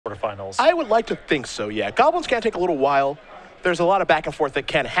quarterfinals. I would like to think so, yeah. Goblins can take a little while. There's a lot of back and forth that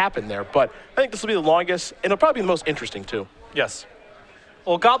can happen there, but I think this will be the longest, and it'll probably be the most interesting, too. Yes.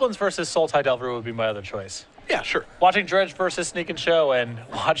 Well, Goblins versus Sultai Delver would be my other choice. Yeah, sure. Watching Dredge versus Sneak and Show and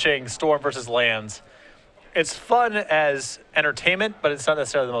watching Storm versus Lands. It's fun as entertainment, but it's not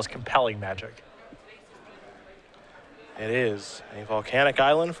necessarily the most compelling Magic. It is a volcanic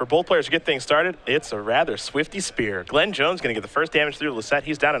island. For both players to get things started, it's a rather swifty spear. Glenn Jones going to get the first damage through Lossett.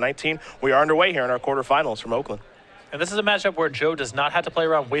 He's down to 19. We are underway here in our quarterfinals from Oakland. And this is a matchup where Joe does not have to play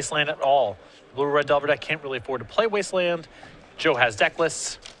around Wasteland at all. Blue-Red Delver deck can't really afford to play Wasteland. Joe has deck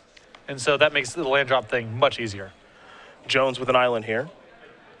lists, and so that makes the land drop thing much easier. Jones with an island here.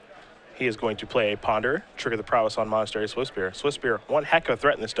 He is going to play a Ponder, trigger the prowess on Monastery Swiftspear. Swiftspear, one heck of a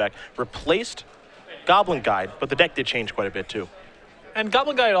threat in this deck. Replaced Goblin Guide, but the deck did change quite a bit too. And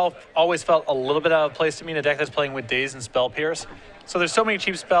Goblin Guide always felt a little bit out of place to me in a deck that's playing with Daze and Spell Pierce. So there's so many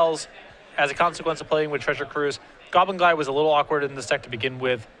cheap spells as a consequence of playing with Treasure Cruise. Goblin Guide was a little awkward in this deck to begin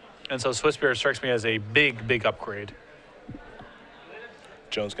with, and so Swiftspear strikes me as a big, big upgrade.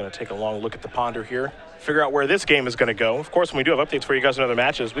 Jones going to take a long look at the Ponder here, figure out where this game is going to go. Of course, when we do have updates for you guys in other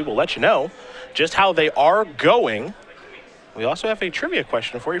matches, we will let you know just how they are going. We also have a trivia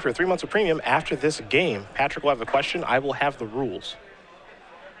question for you for 3 months of premium after this game. Patrick will have the question. I will have the rules.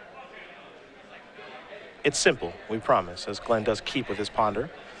 It's simple, we promise, as Glenn does keep with his Ponder.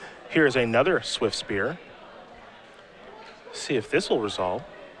 Here's another Swiftspear. See if this will resolve.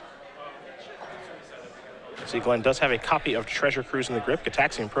 See, Glenn does have a copy of Treasure Cruise in the grip,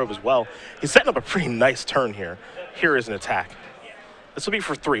 Gataxian Probe as well. He's setting up a pretty nice turn here. Here is an attack. This will be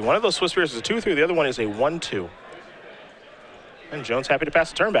for 3. One of those Swiftspears is a 2-3, the other one is a 1-2. And Jones happy to pass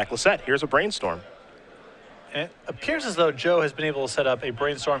the turn back. Lossett, here's a Brainstorm. It appears as though Joe has been able to set up a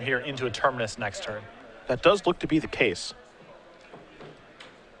Brainstorm here into a Terminus next turn. That does look to be the case.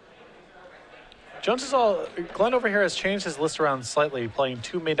 Glenn over here has changed his list around slightly, playing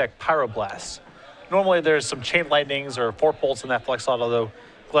 2 main deck Pyroblasts. Normally there's some Chain Lightnings or Fork Bolts in that flex slot, although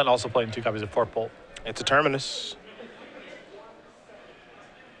Glenn also playing 2 copies of Fork Bolt. It's a Terminus.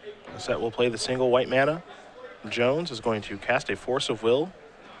 Lossett will play the single white mana. Jones is going to cast a Force of Will,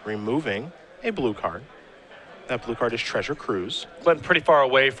 removing a blue card. That blue card is Treasure Cruise. Glenn pretty far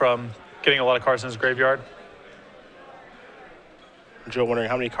away from getting a lot of cards in his graveyard. Joe wondering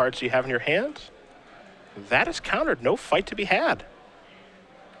how many cards do you have in your hand? That is countered. No fight to be had.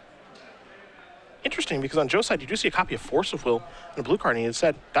 Interesting, because on Joe's side, you do see a copy of Force of Will and a blue card, and he had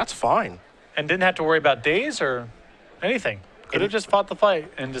said, that's fine. And didn't have to worry about days or anything. Could have just fought the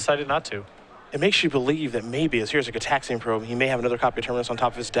fight and decided not to. It makes you believe that maybe, as here's a Gataxian Probe, he may have another copy of Terminus on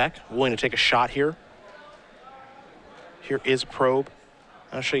top of his deck, willing to take a shot here. Here is a Probe.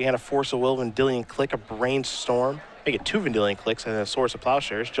 I'll show you hand a Force of Will, Vendilion Click, a Brainstorm. Make it 2 Vendilion Clicks and then a Source of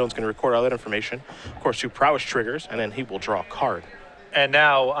Plowshares. Jones going to record all that information. Of course, 2 Prowess triggers, and then he will draw a card. And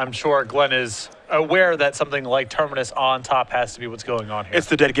now I'm sure Glenn is aware that something like Terminus on top has to be what's going on here. It's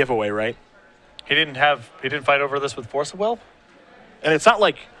the dead giveaway, right? He didn't fight over this with Force of Will? And it's not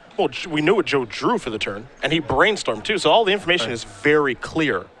like, well, we knew what Joe drew for the turn, and he Brainstormed too, so all the information is very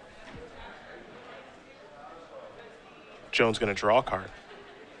clear. Jones going to draw a card.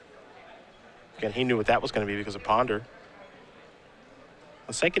 Again, he knew what that was going to be because of Ponder.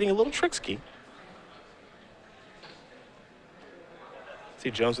 Lossett getting a little tricksy. See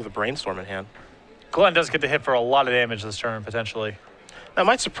Jones with a Brainstorm in hand. Glenn does get to hit for a lot of damage this turn, potentially. Now, it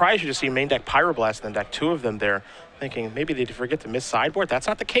might surprise you to see main deck Pyroblast and then deck 2 of them there, thinking maybe they forget to miss sideboard. That's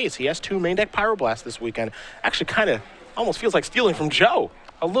not the case. He has 2 main deck Pyroblasts this weekend. Actually, kind of almost feels like stealing from Joe.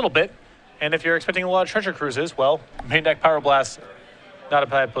 A little bit. And if you're expecting a lot of Treasure Cruises, well, main deck Pyroblast, not a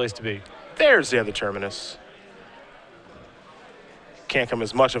bad place to be. There's the other Terminus. Can't come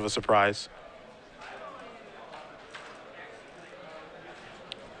as much of a surprise.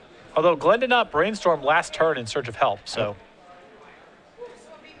 Although Glenn did not Brainstorm last turn in search of help, so.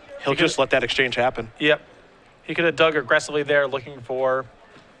 He'll just let that exchange happen. Yep. He could have dug aggressively there looking for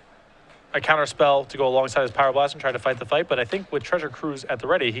a counter spell to go alongside his Pyroblast and try to fight the fight, but I think with Treasure Cruise at the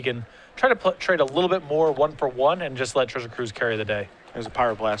ready, he can try to trade a little bit more 1-for-1 and just let Treasure Cruise carry the day. There's a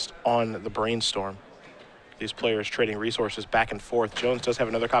Pyroblast on the Brainstorm. These players trading resources back and forth. Jones does have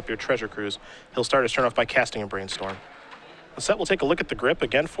another copy of Treasure Cruise. He'll start his turn off by casting a Brainstorm. Lossett will take a look at the grip.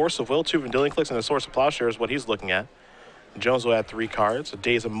 Again, Force of Will, 2 Vendilion Clicks, and a Source of Plowshare is what he's looking at. Jones will add 3 cards, a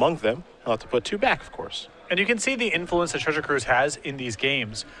Daze among them. He'll have to put 2 back, of course. And you can see the influence that Treasure Cruise has in these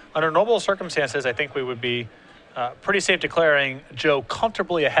games. Under normal circumstances, I think we would be pretty safe declaring Joe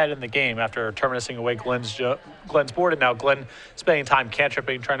comfortably ahead in the game after terminusing away Glenn's board, and now Glenn spending time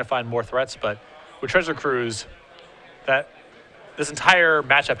cantripping, trying to find more threats. But with Treasure Cruise, that this entire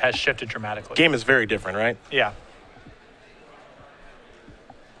matchup has shifted dramatically. Game is very different, right? Yeah.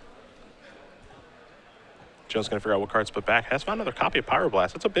 Jones going to figure out what cards to put back. Has found another copy of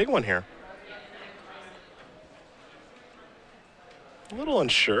Pyroblast. That's a big one here. A little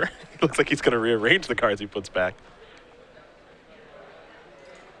unsure. It looks like he's going to rearrange the cards he puts back.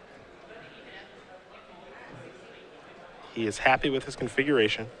 He is happy with his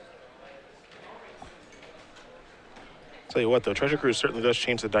configuration. Tell you what, though, Treasure Cruise certainly does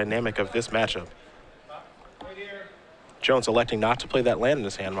change the dynamic of this matchup. Jones electing not to play that land in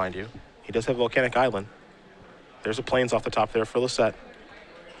his hand, mind you. He does have Volcanic Island. There's a Plains off the top there for Lossett.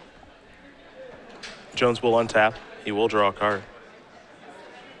 Jones will untap. He will draw a card.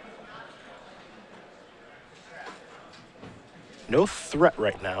 No threat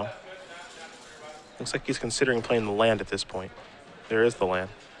right now. Looks like he's considering playing the land at this point. There is the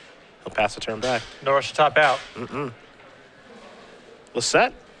land. He'll pass the turn back. No rush to top out.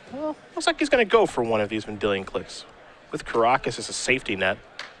 Lossett, well, looks like he's going to go for one of these Vendilion Clicks. With Caracas as a safety net.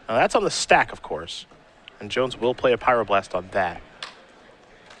 Now that's on the stack, of course. And Jones will play a Pyroblast on that.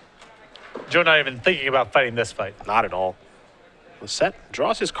 Joe not even thinking about fighting this fight. Not at all. Lossett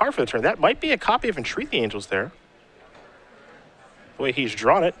draws his card for the turn. That might be a copy of Entreat the Angels there. The way he's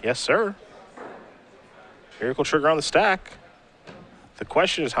drawn it, yes, sir. Miracle Trigger on the stack. The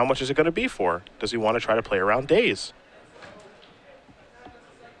question is, how much is it going to be for? Does he want to try to play around days?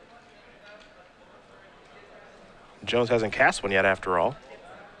 Jones hasn't cast one yet, after all.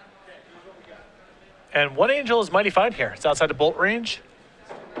 And one Angel is mighty fine here. It's outside the bolt range.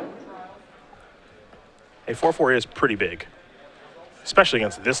 A 4/4 is pretty big, especially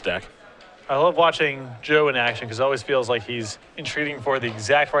against this deck. I love watching Joe in action because it always feels like he's entreating for the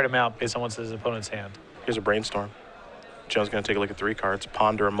exact right amount based on what's in his opponent's hand. Here's a Brainstorm. Jones going to take a look at 3 cards,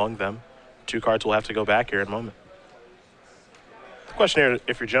 ponder among them. 2 cards will have to go back here in a moment. The question here,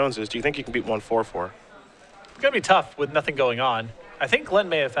 if you're Jones, is do you think you can beat 1/4/4? It's going to be tough with nothing going on. I think Glenn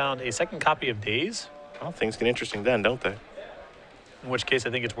may have found a second copy of Days. Well, things get interesting then, don't they? In which case, I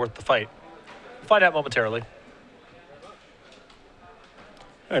think it's worth the fight. We'll find out momentarily.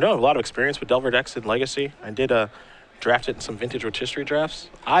 I know I have a lot of experience with Delver decks in Legacy. I did draft it in some Vintage Rotisserie drafts.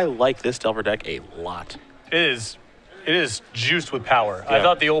 I like this Delver deck a lot. It is juiced with power. Yeah. I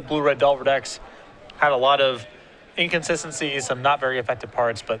thought the old blue-red Delver decks had a lot of inconsistencies, some not very effective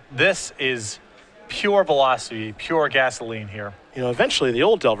parts, but this is pure velocity, pure gasoline here. You know, eventually the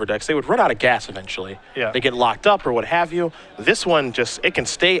old Delver decks, they would run out of gas eventually. Yeah. They get locked up or what have you. This one it can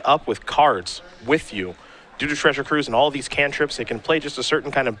stay up with cards with you. Due to Treasure Cruise and all these cantrips, it can play just a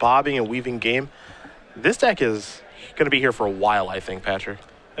certain kind of bobbing and weaving game. This deck is going to be here for a while, I think, Patrick.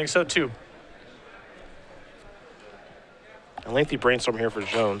 I think so, too. A lengthy Brainstorm here for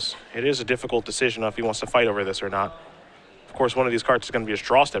Jones. It is a difficult decision if he wants to fight over this or not. Of course, one of these cards is going to be his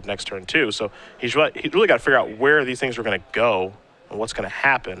draw step next turn, too. So he's really got to figure out where these things are going to go and what's going to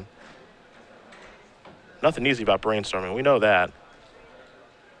happen. Nothing easy about brainstorming. We know that.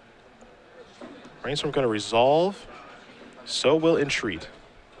 Brainstorm going to resolve. So will Entreat.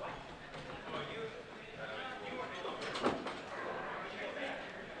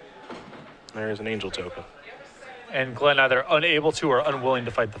 There is an Angel token. And Glenn either unable to or unwilling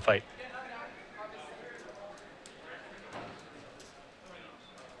to fight the fight.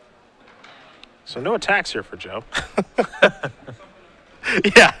 So no attacks here for Joe.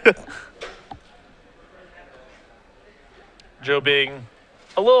 Yeah. Joe being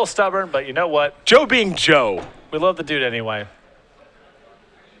a little stubborn, but you know what? Joe being Joe. We love the dude anyway.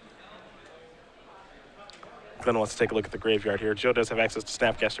 Glenn wants to take a look at the graveyard here. Joe does have access to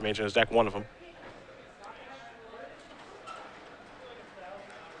Snapcaster Mage in his deck, one of them.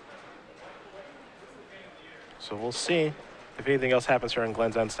 So we'll see if anything else happens here on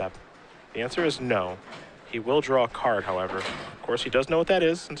Glenn's end step. The answer is no. He will draw a card, however. Of course, he does know what that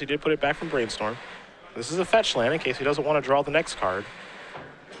is, since he did put it back from Brainstorm. This is a fetch land in case he doesn't want to draw the next card.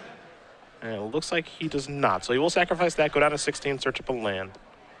 And it looks like he does not. So he will sacrifice that, go down to 16, search up a land.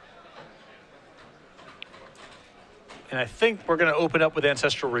 And I think we're going to open up with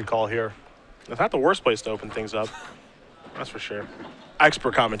Ancestral Recall here. It's not the worst place to open things up. That's for sure.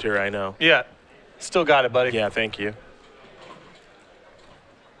 Expert commentary, I know. Yeah. Still got it, buddy. Yeah, thank you.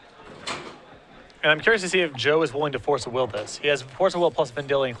 And I'm curious to see if Joe is willing to Force of Will this. He has Force of Will plus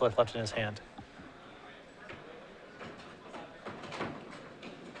Vendilion Cliff left in his hand.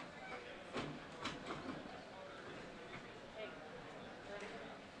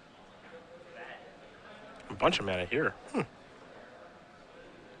 A bunch of mana here.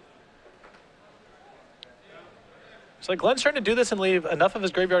 It's like Glenn's trying to do this and leave enough of his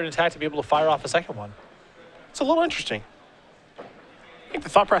graveyard intact to be able to fire off a second one. It's a little interesting. think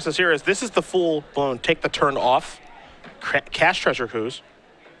the thought process here is this is the full-blown take the turn off, cash Treasure Cruise,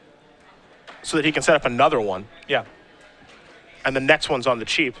 so that he can set up another one. Yeah. And the next one's on the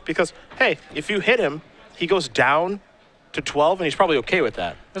cheap. Because, hey, if you hit him, he goes down to 12, and he's probably okay with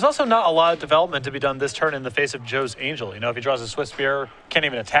that. There's also not a lot of development to be done this turn in the face of Joe's Angel. You know, if he draws a Swift Spear, can't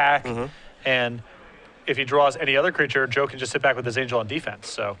even attack. And if he draws any other creature, Joe can just sit back with his Angel on defense.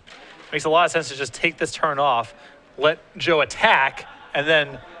 So it makes a lot of sense to just take this turn off, let Joe attack, and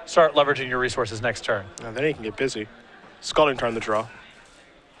then start leveraging your resources next turn. And then he can get busy. Scalding Tarn the draw.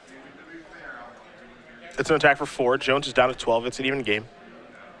 It's an attack for 4. Jones is down to 12. It's an even game.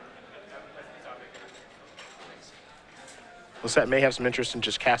 Lossett may have some interest in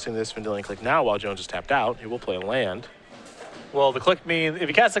just casting this Vendilion Click now while Jones is tapped out. He will play a land. Well, the click means, if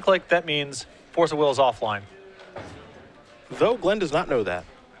he casts a click, that means Force of Will is offline. Though Glenn does not know that.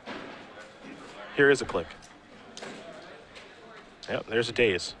 Here is a click. Yep, there's a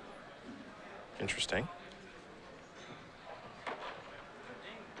Daze. Interesting.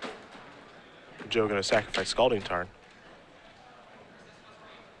 Joe going to sacrifice Scalding Tarn.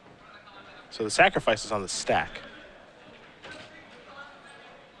 So the sacrifice is on the stack.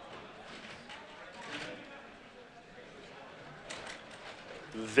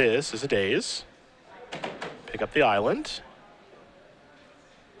 This is a Daze. Pick up the island.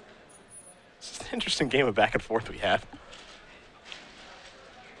 This is an interesting game of back and forth we have.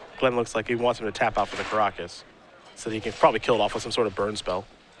 Glenn looks like he wants him to tap out for the Caracas so that he can probably kill it off with some sort of burn spell.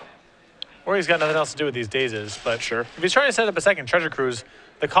 Or he's got nothing else to do with these Dazes. But Sure. if he's trying to set up a second Treasure Cruise,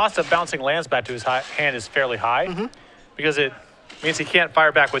 the cost of bouncing lands back to his hand is fairly high because it means he can't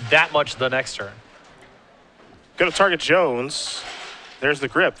fire back with that much the next turn. Going to target Jones. There's the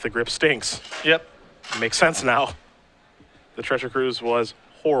grip. The grip stinks. Yep. Makes sense now. The Treasure Cruise was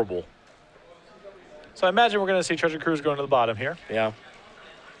horrible. So I imagine we're going to see Treasure Cruise going to the bottom here. Yeah.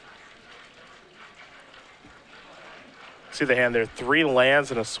 See the hand there. 3 lands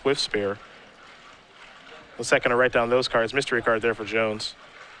and a Swift Spear. Lossett going to write down those cards. Mystery card there for Jones.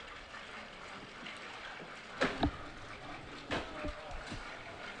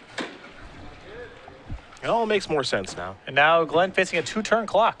 It all makes more sense now. And now Glenn facing a 2-turn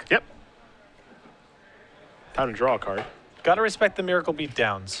clock. Yep. Time to draw a card. Got to respect the Miracle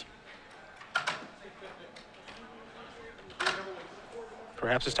Beatdowns.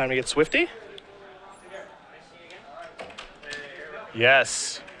 Perhaps it's time to get Swifty.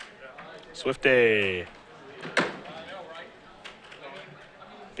 Yes. Swifty.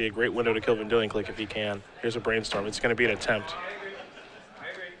 Be a great window to kill Vendilion Click if he can. Here's a Brainstorm. It's going to be an attempt.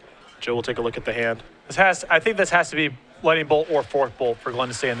 Joe will take a look at the hand. I think this has to be Lightning Bolt or Fork Bolt for Glenn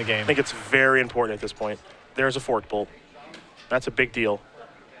to stay in the game. I think it's very important at this point. There's a Fork Bolt. That's a big deal.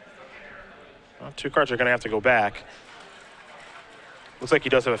 Well, 2 cards are going to have to go back. Looks like he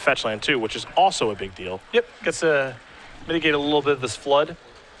does have a fetch land too, which is also a big deal. Yep, gets to mitigate a little bit of this flood.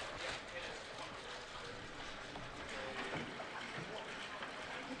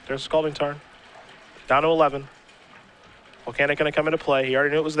 There's Scalding Tarn. Down to 11. Volcanic going to come into play. He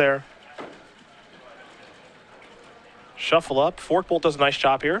already knew it was there. Shuffle up. Fork Bolt does a nice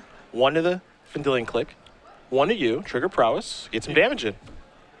job here. 1 to the Vendilion Click. 1 to you. Trigger Prowess. Get some damage in.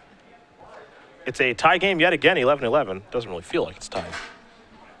 It's a tie game yet again, 11-11. Doesn't really feel like it's tied.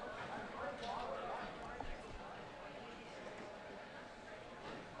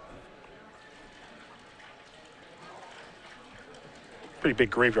 Pretty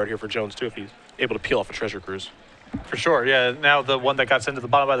big graveyard here for Jones, too, if he's able to peel off a Treasure Cruise. For sure, yeah. Now the one that got sent to the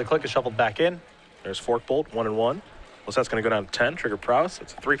bottom by the click is shuffled back in. There's Fork Bolt, 1 and 1. Lossett's going to go down to 10. Trigger Prowess.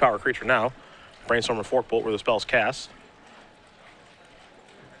 It's a 3-power creature now. Brainstorm and Fork Bolt where the spell's cast.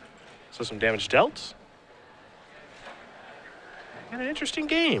 So some damage dealt. And an interesting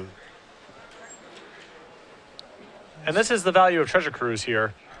game. And this is the value of Treasure Cruise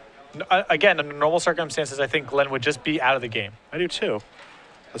here. Again, under normal circumstances, I think Glenn would just be out of the game. I do too.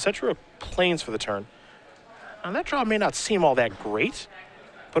 Lossett drew a Plains for the turn. Now that draw may not seem all that great,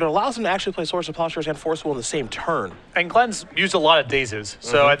 but it allows him to actually play Source of Plowshares and Force Will in the same turn. And Glenn's used a lot of Dazes,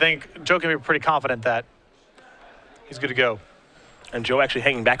 so I think Joe can be pretty confident that he's good to go. And Joe actually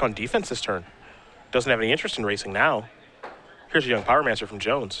hanging back on defense this turn. Doesn't have any interest in racing now. Here's a Young Powermancer from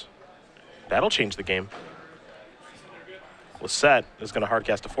Jones. That'll change the game. Lossett is going to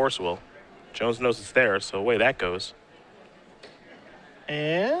hardcast a Force Will. Jones knows it's there, so away that goes.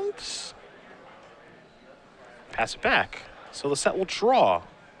 And pass it back. So Lossett will draw.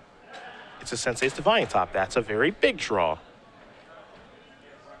 It's a Sensei's Divine Top. That's a very big draw.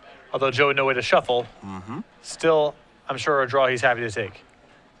 Although Joe had no way to shuffle, still, I'm sure a draw he's happy to take.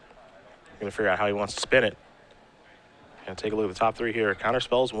 Going to figure out how he wants to spin it. And take a look at the top three here.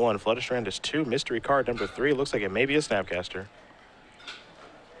 Counterspell is 1, Flutterstrand is 2, Mystery Card number 3. Looks like it may be a Snapcaster.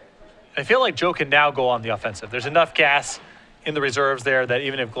 I feel like Joe can now go on the offensive. There's enough gas in the reserves there that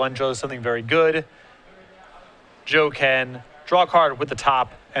even if Glenn draws something very good, Joe can draw a card with the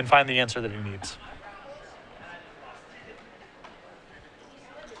top and find the answer that he needs.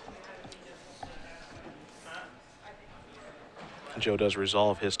 Joe does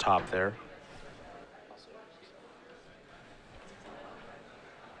resolve his top there.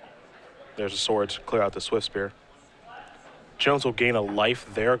 There's a sword to clear out the Swift Spear. Jones will gain a life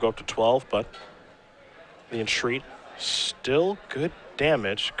there, go up to 12, but the Entreat, still good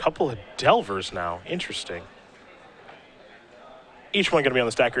damage. Couple of Delvers now. Interesting. Each one going to be on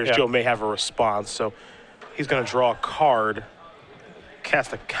the stack here as Joe may have a response, so he's going to draw a card,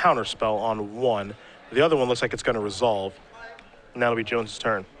 cast a counterspell on one. The other one looks like it's going to resolve. And that'll be Jones'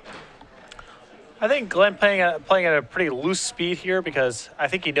 turn. I think Glenn playing at a pretty loose speed here because I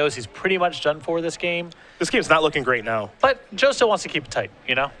think he knows he's pretty much done for this game. This game's not looking great now. But Joe still wants to keep it tight,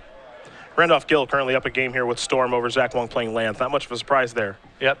 you know? Randolph Gill currently up a game here with Storm over Zach Wong playing Lands. Not much of a surprise there.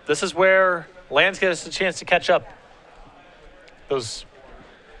 Yep, this is where Lands gets a chance to catch up. Those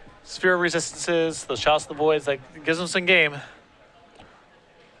Sphere of Resistances, those Chalice of the Voids, like, it gives them some game.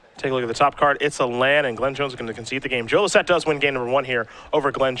 Take a look at the top card. It's a land, and Glenn Jones is going to concede the game. Joe Lossett does win game number 1 here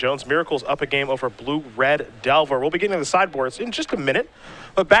over Glenn Jones. Miracles up a game over Blue-Red Delver. We'll be getting to the sideboards in just a minute.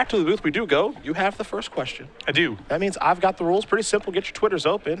 But back to the booth we do go. You have the first question. I do. That means I've got the rules. Pretty simple. Get your Twitters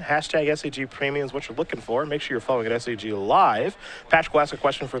open. Hashtag SCG Premium is what you're looking for. Make sure you're following at SCG Live. Patch will ask a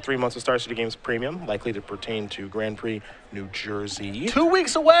question for 3 months of Star City Games Premium, likely to pertain to Grand Prix New Jersey. 2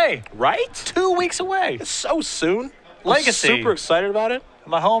 weeks away. Right? 2 weeks away. It's so soon. Legacy. I'm super excited about it.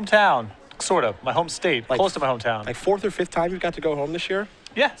 My hometown. Sort of. My home state. Like, close to my hometown. Like 4th or 5th time you've got to go home this year?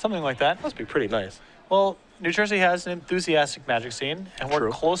 Yeah, something like that. Must be pretty nice. Well, New Jersey has an enthusiastic Magic scene, and we're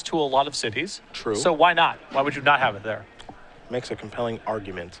close to a lot of cities. True. So why not? Why would you not have it there? Makes a compelling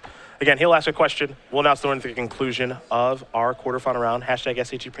argument. Again, he'll ask a question. We'll announce the winner at the conclusion of our quarterfinal round. Hashtag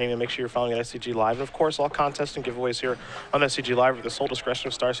SCG Premium. Make sure you're following at SCG Live. And, of course, all contests and giveaways here on SCG Live at the sole discretion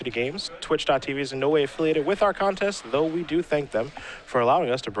of Star City Games. Twitch.tv is in no way affiliated with our contest, though we do thank them for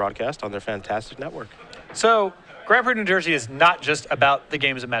allowing us to broadcast on their fantastic network. So, Grand Prix New Jersey is not just about the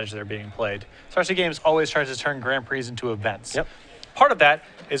games of Magic that are being played. Star City Games always tries to turn Grand Prix into events. Yep. Part of that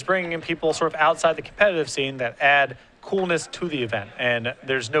is bringing in people sort of outside the competitive scene that add coolness to the event, and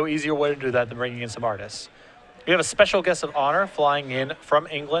there's no easier way to do that than bringing in some artists. We have a special guest of honor flying in from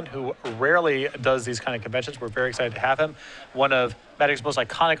England who rarely does these kind of conventions. We're very excited to have him. One of Magic's most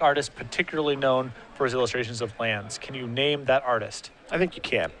iconic artists, particularly known for his illustrations of lands. Can you name that artist? I think you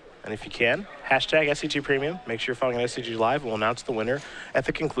can. And if you can, hashtag SCG Premium. Make sure you're following SCG Live. We'll announce the winner at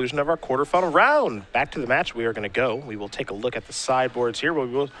the conclusion of our quarterfinal round. Back to the match we are going to go. We will take a look at the sideboards here. We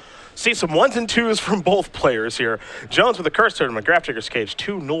will see some 1s and 2s from both players here. Jones with a Curse Tournament, Grafdigger's Cage,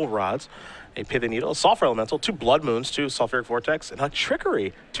 2 Null Rods, a Pithy Needle, a Sulfur Elemental, 2 Blood Moons, 2 Sulfuric Vortex, and a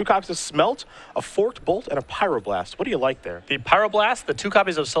Trickery. 2 copies of Smelt, a Forked Bolt, and a Pyroblast. What do you like there? The Pyroblast, the 2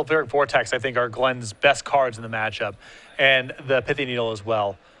 copies of Sulfuric Vortex, I think, are Glenn's best cards in the matchup, and the Pithy Needle as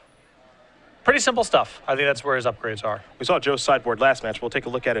well. Pretty simple stuff. I think that's where his upgrades are. We saw Joe's sideboard last match. We'll take a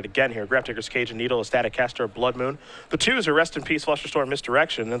look at it again here. Grafdigger's Cage and Needle, a Static Caster, Blood Moon. The 2s are Rest in Peace, Flusterstorm,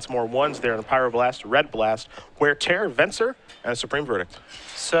 Misdirection, and then some more 1s there in a Pyroblast, Red Blast, Wear Tear, Venser, and a Supreme Verdict.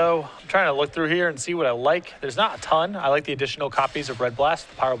 So I'm trying to look through here and see what I like. There's not a ton. I like the additional copies of Red Blast,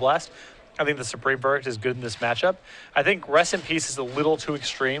 the Pyroblast. I think the Supreme Verdict is good in this matchup. I think Rest in Peace is a little too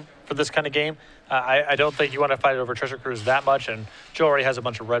extreme for this kind of game. I don't think you want to fight it over Treasure Cruise that much, and Joe already has a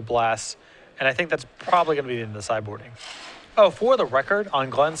bunch of Red Blasts. And I think that's probably going to be the end of the sideboarding. Oh, for the record, on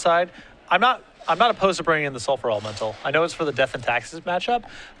Glenn's side, I'm not opposed to bringing in the Sulfur Elemental. I know it's for the Death and Taxes matchup,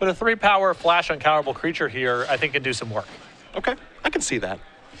 but a 3-power flash uncounterable creature here, I think, can do some work. Okay, I can see that.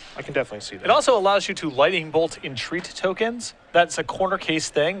 I can definitely see that. It also allows you to Lightning Bolt Entreat tokens. That's a corner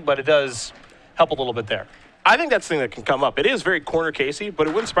case thing, but it does help a little bit there. I think that's the thing that can come up. It is very corner casey, but it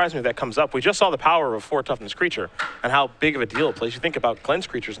wouldn't surprise me if that comes up. We just saw the power of a 4 toughness creature and how big of a deal it plays. You think about Glenn's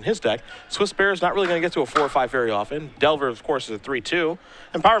creatures in his deck. Swiss Bear is not really going to get to a 4 or 5 very often. Delver, of course, is a 3-2.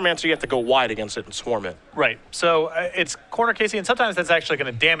 And Pyromancer, you have to go wide against it and swarm it. Right. So it's corner casey, and sometimes that's actually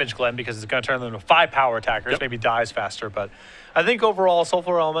going to damage Glenn because it's going to turn them into 5-power attackers, maybe dies faster. But I think overall,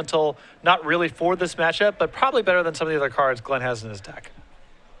 Sulfur Elemental, not really for this matchup, but probably better than some of the other cards Glenn has in his deck.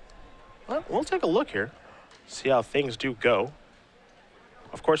 Well, we'll take a look here. See how things do go.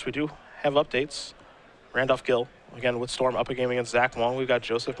 Of course, we do have updates. Randolph Gill, again, with Storm up a game against Zach Wong. We've got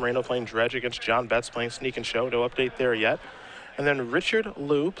Joseph Moreno playing Dredge against John Betts playing Sneak and Show. No update there yet. And then Richard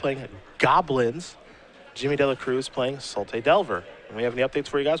Liu playing Goblins Jimmy De La Cruz playing Salte Delver. When we have any updates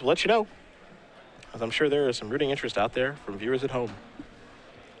for you guys, we'll let you know, as I'm sure there is some rooting interest out there from viewers at home.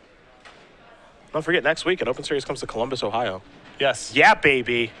 Don't forget, next week, an Open Series comes to Columbus, Ohio. Yes. Yeah,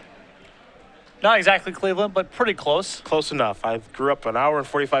 baby. Not exactly Cleveland, but pretty close. Close enough. I grew up an hour and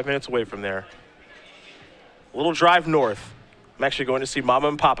 45 minutes away from there. A little drive north. I'm actually going to see Mama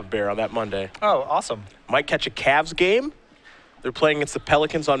and Papa Bear on that Monday. Oh, awesome. Might catch a Cavs game. They're playing against the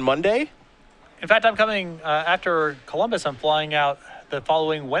Pelicans on Monday. In fact, I'm coming after Columbus. I'm flying out the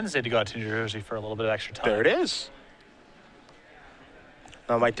following Wednesday to go out to New Jersey for a little bit of extra time. There it is.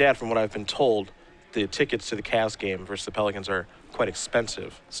 Now, my dad, from what I've been told, the tickets to the Cavs game versus the Pelicans are quite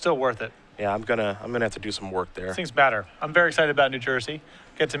expensive. Still worth it. Yeah, I'm gonna have to do some work there. Things matter. I'm very excited about New Jersey.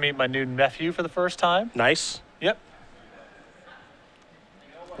 Get to meet my new nephew for the first time. Nice. Yep.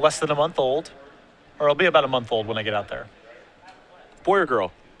 Less than a month old. Or it'll be about a month old when I get out there. Boy or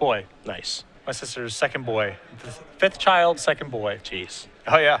girl? Boy. Nice. My sister's second boy. The fifth child, second boy. Jeez.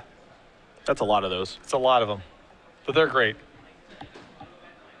 Oh, yeah. That's a lot of those. It's a lot of them. But they're great.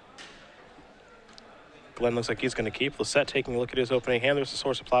 Glenn looks like he's going to keep. Lossett taking a look at his opening hand. There's a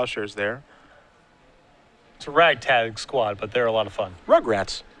source of plowshares there. It's a ragtag squad, but they're a lot of fun.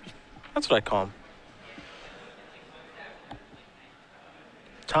 Rugrats. That's what I call them.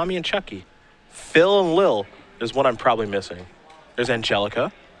 Tommy and Chucky. Phil and Lil is one I'm probably missing. There's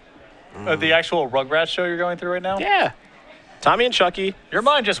Angelica. The actual Rugrats show you're going through right now? Yeah. Tommy and Chucky. Your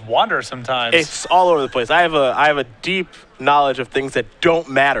mind just wanders sometimes. It's all over the place. I have a deep knowledge of things that don't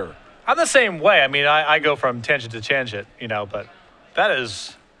matter. I'm the same way. I mean, I go from tangent to tangent, you know, but that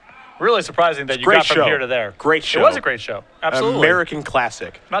is really surprising that you got from here to there. Great show. It was a great show. Absolutely. American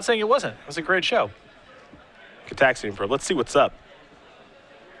classic. I'm not saying it wasn't. It was a great show. Cataxian Pro. Let's see what's up.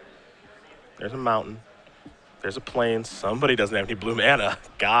 There's a mountain. There's a plain. Somebody doesn't have any blue mana.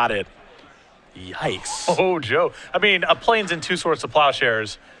 Got it. Yikes. Oh, Joe. I mean, a plains and two swords of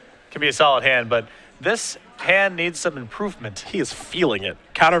plowshares can be a solid hand, but this hand needs some improvement. He is feeling it.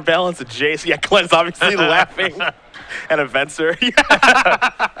 Counterbalance a Jace. Yeah, Glenn's obviously laughing. And a Venser.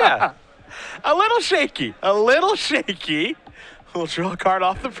 Yeah. A little shaky. A little shaky. We'll draw a card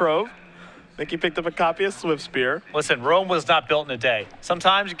off the probe. I think he picked up a copy of Swift Spear. Listen, Rome was not built in a day.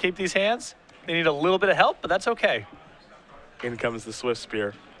 Sometimes you keep these hands. They need a little bit of help, but that's okay. In comes the Swift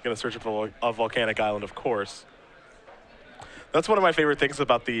Spear. Going to search for a volcanic island, of course. That's one of my favorite things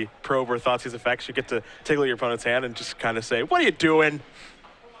about the probe or Thoughtseize effects. You get to take a look at your opponent's hand and just kind of say, what are you doing?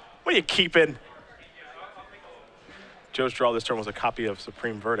 What are you keeping? Joe's draw this turn was a copy of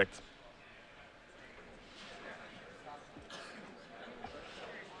Supreme Verdict.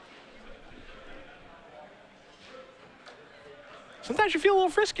 Sometimes you feel a little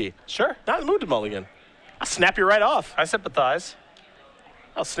frisky. Sure. Not in the mood to mulligan. I'll snap you right off. I sympathize.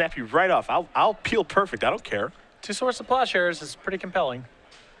 I'll snap you right off. I'll peel perfect. I don't care. Two swords of plowshares is pretty compelling.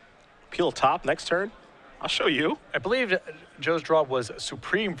 Peel top next turn. I'll show you. I believe Joe's draw was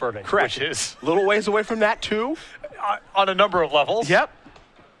Supreme Verdict. Correct. Which is a little ways away from that, too. On a number of levels. Yep.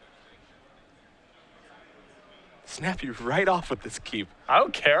 Snap you right off with this keep. I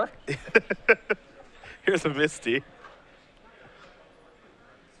don't care. Here's a Misty.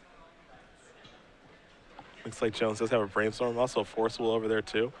 Looks like Jones does have a Brainstorm. Also a Forcible over there,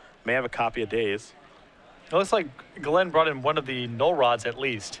 too. May have a copy of Daze. It looks like Glenn brought in one of the Null Rods at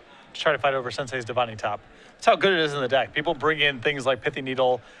least to try to fight over Sensei's Divining Top. That's how good it is in the deck. People bring in things like Pithy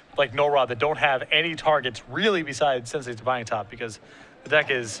Needle, like Null Rod, that don't have any targets really besides Sensei's Divining Top, because the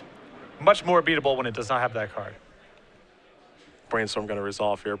deck is much more beatable when it does not have that card. Brainstorm going to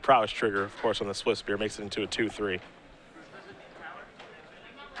resolve here. Prowess Trigger, of course, on the Swift Spear makes it into a 2-3.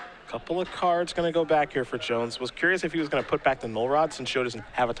 Couple of cards going to go back here for Jones. Was curious if he was going to put back the Null Rod since Joe doesn't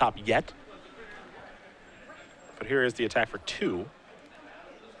have a top yet. But here is the attack for 2.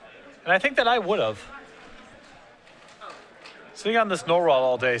 And I think that I would have. Sitting on this Null Rod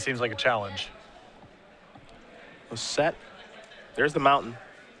all day seems like a challenge. Was set. There's the mountain.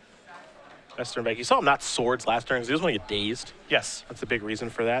 Best turn back. You saw him not swords last turn because he was want to get dazed. Yes. That's a big reason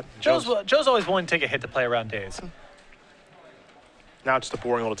for that. Joe's always willing to take a hit to play around days. Now it's just a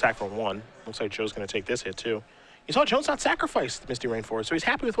boring old attack for 1. Looks like Joe's going to take this hit, too. You saw Jones not sacrifice the Misty Rainforest, so he's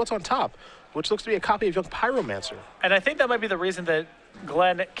happy with what's on top, which looks to be a copy of Young Pyromancer. And I think that might be the reason that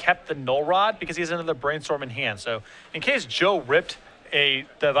Glenn kept the Null Rod, because he has another Brainstorm in hand. So in case Joe ripped the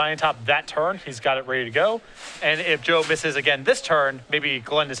Divining Top that turn, he's got it ready to go. And if Joe misses again this turn, maybe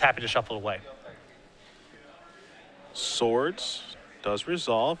Glenn is happy to shuffle it away. Swords does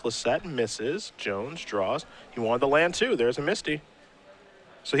resolve. Lossett misses. Jones draws. He wanted the land, too. There's a Misty.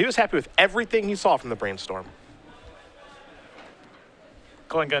 So he was happy with everything he saw from the Brainstorm.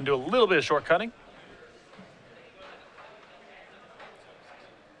 Glenn going to do a little bit of shortcutting.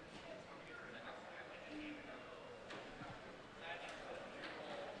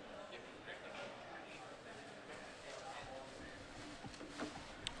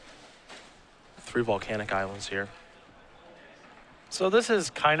 3 volcanic islands here. So this is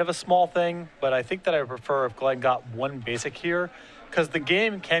kind of a small thing, but I think that I would prefer if Glenn got 1 basic here, because the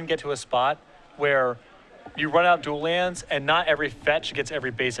game can get to a spot where you run out dual lands and not every fetch gets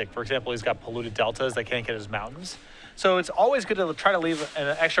every basic. For example, he's got polluted deltas that can't get his mountains. So it's always good to try to leave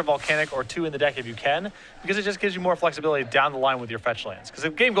an extra volcanic or 2 in the deck if you can, because it just gives you more flexibility down the line with your fetch lands. Because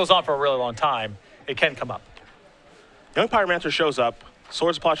if the game goes on for a really long time, it can come up. Young Pyromancer shows up.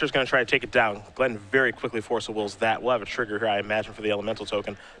 Swords of Plowshare is going to try to take it down. Glenn very quickly Force of Wills that. We'll have a trigger here, I imagine, for the Elemental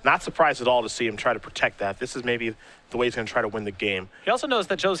token. Not surprised at all to see him try to protect that. This is maybe the way he's going to try to win the game. He also knows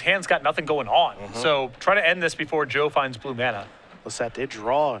that Joe's hand's got nothing going on. So try to end this before Joe finds blue mana. Lossett did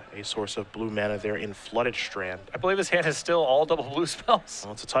draw a source of blue mana there in Flooded Strand. I believe his hand is still all double blue spells.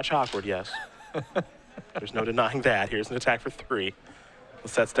 Well, it's a touch awkward, yes. There's no denying that. Here's an attack for 3.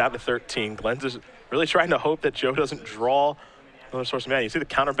 Lossett's down to 13. Glenn's just really trying to hope that Joe doesn't draw another source of mana. You see the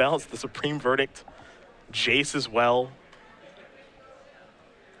counterbalance, the Supreme Verdict, Jace as well.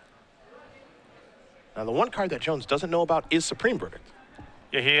 Now, the one card that Jones doesn't know about is Supreme Verdict.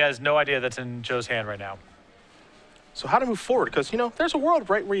 Yeah, he has no idea that's in Joe's hand right now. So how to move forward? Because, you know, there's a world,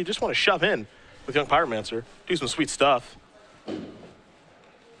 right, where you just want to shove in with Young Pyromancer, do some sweet stuff.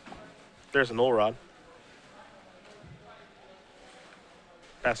 There's a Null Rod.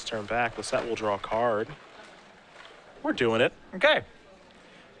 Pass the turn back. Lossett will draw a card. We're doing it. Okay.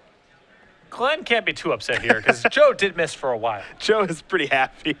 Glenn can't be too upset here because Joe did miss for a while. Joe is pretty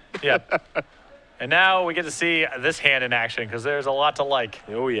happy. Yeah. And now we get to see this hand in action because there's a lot to like.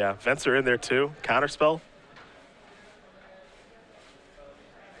 Oh, yeah. Vents are in there, too. Counterspell.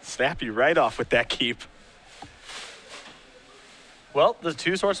 Snap you right off with that keep. Well, the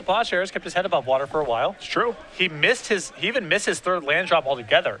 2 Swords of Plowshares kept his head above water for a while. It's true. He even missed his 3rd land drop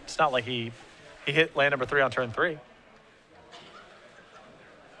altogether. It's not like he hit land number 3 on turn 3.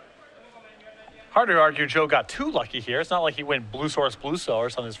 Hard to argue Joe got too lucky here. It's not like he went blue source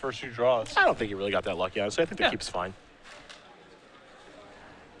on his first 2 draws. I don't think he really got that lucky, honestly. I think the keep's fine.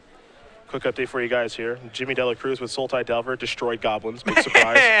 Quick update for you guys here. Jimmy Dela Cruz with Sultai Delver destroyed goblins. Big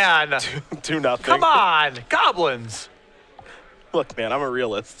surprise. Man! 2-0. Come on! Goblins! Look, man, I'm a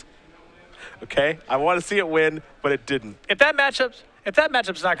realist. Okay? I want to see it win, but it didn't. If that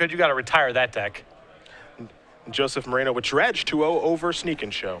matchup's not good, you got to retire that deck. Joseph Moreno with Dredge 2-0 over Sneak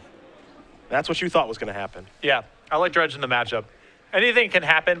and Show. That's what you thought was going to happen. Yeah, I like Dredge in the matchup. Anything can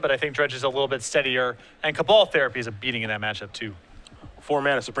happen, but I think Dredge is a little bit steadier, and Cabal Therapy is a beating in that matchup too. 4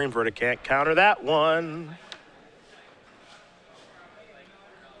 mana Supreme Verdict can't counter that one.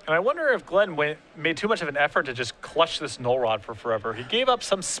 And I wonder if Glenn made too much of an effort to just clutch this Null Rod for forever. He gave up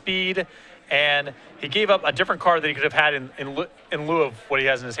some speed, and he gave up a different card that he could have had in lieu of what he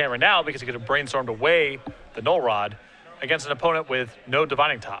has in his hand right now because he could have brainstormed away the Null Rod against an opponent with no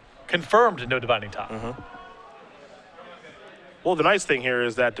Divining Top. Confirmed no Divining Top. Well, the nice thing here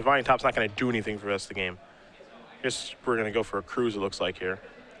is that Divining Top's not going to do anything for the rest of the game. Here's, we're going to go for a cruise, it looks like here.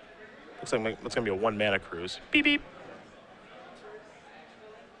 Looks like it's going to be a 1 mana cruise. Beep, beep.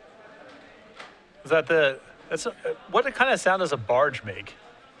 Is that what kind of sound does a barge make?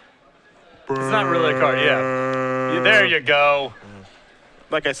 It's not really a card, yeah. There you go.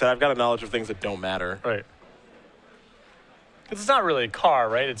 Like I said, I've got a knowledge of things that don't matter. Right. Because it's not really a car,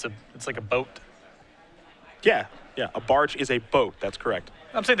 right? It's like a boat. Yeah, yeah. A barge is a boat. That's correct.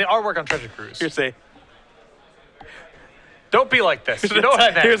 I'm saying the artwork on Treasure Cruise. Here's a. Don't be like this. You know what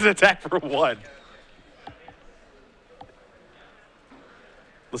I meant. Here's an attack for 1.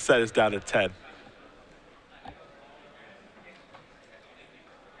 Lossett is down to 10.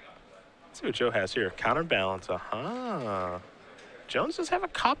 Let's see what Joe has here. Counterbalance. Jones does have a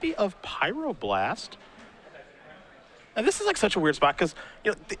copy of Pyroblast. And this is like such a weird spot because,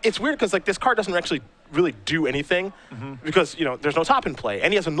 you know, it's weird because like this card doesn't actually really do anything because, you know, there's no top in play.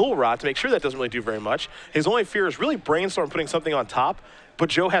 And he has a Null Rod to make sure that doesn't really do very much. His only fear is really Brainstorm putting something on top, but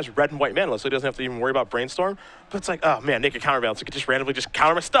Joe has red and white mana, so he doesn't have to even worry about Brainstorm. But it's like, oh man, naked counterbalance. I could just randomly just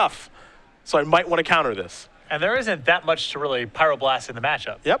counter my stuff. So I might want to counter this. And there isn't that much to really Pyroblast in the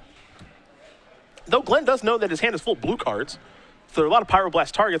matchup. Yep. Though Glenn does know that his hand is full of blue cards. So there are a lot of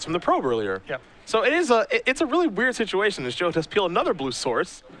Pyroblast targets from the probe earlier. Yep. So it's a really weird situation as Joe does peel another blue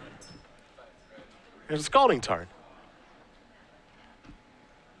source. There's a Scalding Tarn.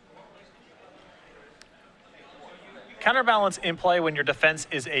 Counterbalance in play when your defense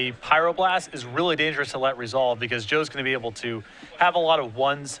is a Pyroblast is really dangerous to let resolve because Joe's going to be able to have a lot of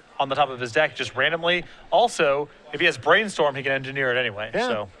 1s on the top of his deck just randomly. Also, if he has Brainstorm, he can engineer it anyway. Yeah.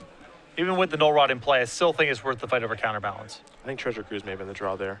 So even with the Null Rod in play, I still think it's worth the fight over Counterbalance. I think Treasure Cruise may have been the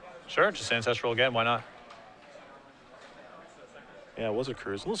draw there. Sure, just Ancestral again, why not? Yeah, it was a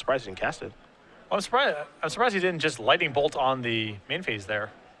cruise. A little surprised he didn't cast it. Well, I'm surprised he didn't just lightning bolt on the main phase there.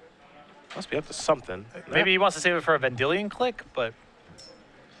 Must be up to something. Maybe he wants to save it for a Vendilion click, but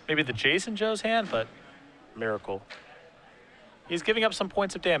maybe the Jace in Joe's hand, but Miracle. he's giving up some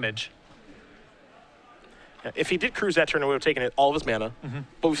points of damage. Yeah, if he did cruise that turn, it would have taken all of his mana.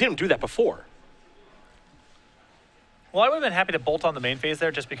 But we've seen him do that before. Well, I would have been happy to bolt on the main phase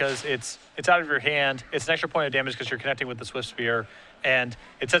there just because it's out of your hand. It's an extra point of damage because you're connecting with the Swift Spear, and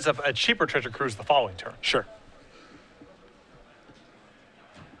it sets up a cheaper Treasure Cruise the following turn. Sure.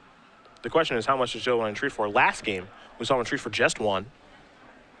 The question is, how much does Joe want to treat for? Last game, we saw him treat for just 1.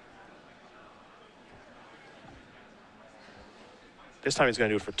 This time he's going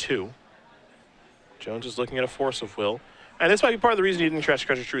to do it for 2. Jones is looking at a Force of Will. And this might be part of the reason he didn't trash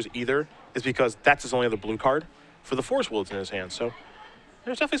Treasure Cruise either, is because that's his only other blue card for the Force Will in his hand. So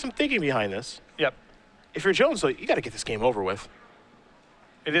there's definitely some thinking behind this. Yep. If you're Jones, though, you got to get this game over with.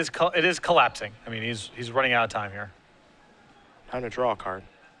 It is collapsing. I mean, he's running out of time here. Time to draw a card.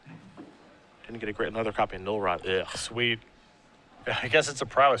 Didn't get another copy of Null Rod. Ugh. Sweet. I guess it's a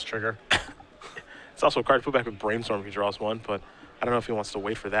prowess trigger. It's also a card to put back with Brainstorm if he draws one, but I don't know if he wants to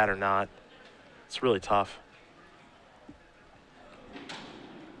wait for that or not. It's really tough.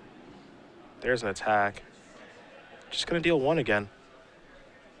 There's an attack. Just going to deal 1 again.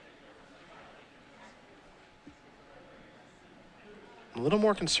 I'm a little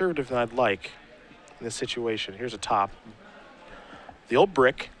more conservative than I'd like in this situation. Here's a top. The old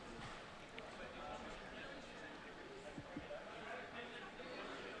brick.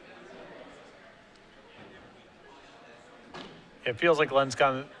 It feels like Glenn's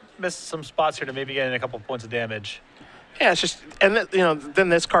missed some spots here to maybe get in a couple points of damage. Yeah, it's just, and then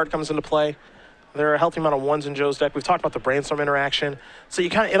this card comes into play. There are a healthy amount of 1s in Joe's deck. We've talked about the Brainstorm interaction. So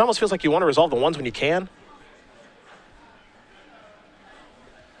it almost feels like you want to resolve the 1s when you can.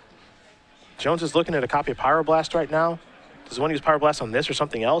 Jones is looking at a copy of Pyroblast right now. Does he want to use Pyroblast on this or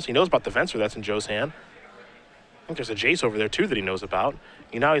something else? He knows about the Venser that's in Joe's hand. I think there's a Jace over there too that he knows about.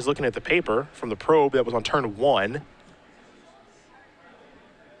 And now he's looking at the paper from the probe that was on turn 1.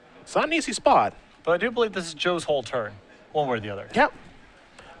 It's not an easy spot. But I do believe this is Joe's whole turn, one way or the other. Yep.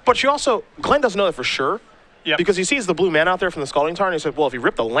 But Glenn doesn't know that for sure. Yep. Because he sees the blue man out there from the Scalding Tarn, and he said, well, if he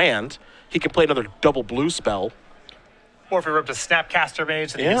ripped a land, he could play another double blue spell. Or if he ripped a Snapcaster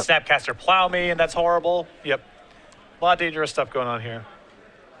Mage, then he can Snapcaster Plow me, and that's horrible. Yep. A lot of dangerous stuff going on here.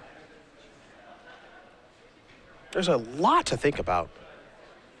 There's a lot to think about.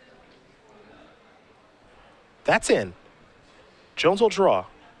 That's in. Jones will draw.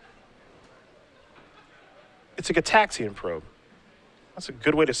 It's a Gataxian probe. That's a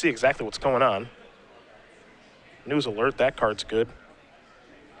good way to see exactly what's going on. News alert, that card's good.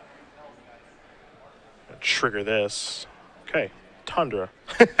 Trigger this. Okay, Tundra.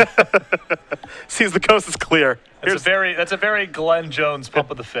 Sees the coast is clear. That's a very Glenn Jones pump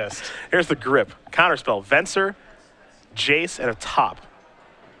of the fist. Here's the grip. Counterspell, Venser, Jace, and a top.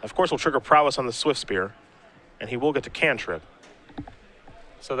 Of course, we'll trigger Prowess on the Swift Spear, and he will get to Cantrip.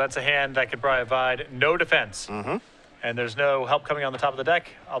 So that's a hand that could provide no defense. And there's no help coming on the top of the deck,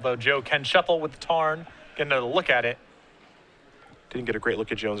 although Joe can shuffle with the Tarn, get another look at it. Didn't get a great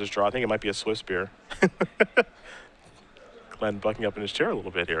look at Jones's draw. I think it might be a Swift Spear. Glenn bucking up in his chair a little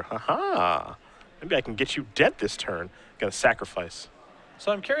bit here. Haha. Maybe I can get you dead this turn. Gonna sacrifice.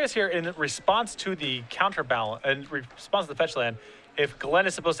 So I'm curious here, in response to the counterbalance, in response to the fetch land, if Glenn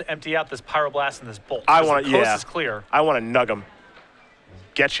is supposed to empty out this Pyroblast and this Bolt. I want to, the coast is clear. I want to nug him.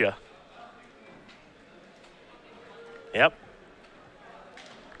 Getcha. Yep.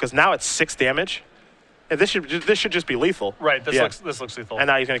 Because now it's 6 damage. And this should just be lethal. Right, this looks lethal. And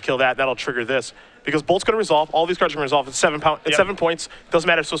now he's going to kill that. That'll trigger this. Because Bolt's going to resolve. All these cards are going to resolve. It's 7 points. Doesn't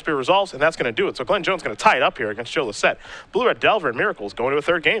matter if Swift Spear resolves, and that's going to do it. So Glenn Jones is going to tie it up here against Joe Lossett. Blue-Red Delver and Miracles going to a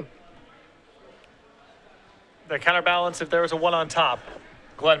 3rd game. The counterbalance, if there was a 1 on top,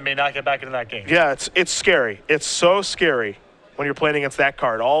 Glenn may not get back into that game. Yeah, it's scary. It's so scary when you're playing against that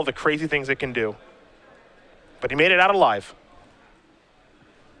card. All the crazy things it can do. But he made it out alive.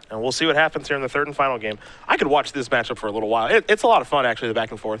 And we'll see what happens here in the 3rd and final game. I could watch this matchup for a little while. It's a lot of fun, actually, the back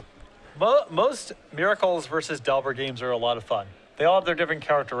and forth. Most Miracles versus Delver games are a lot of fun. They all have their different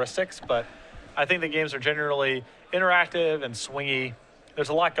characteristics, but I think the games are generally interactive and swingy. There's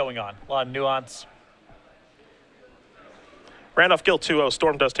a lot going on, a lot of nuance. Randolph Gill 2-0.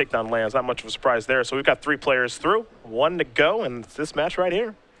 Storm does take down lands. Not much of a surprise there. So we've got 3 players through, 1 to go, and it's this match right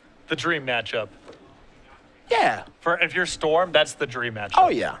here. The dream matchup. Yeah. If you're Storm, that's the dream matchup. Oh,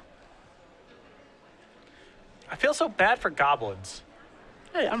 yeah. I feel so bad for Goblins.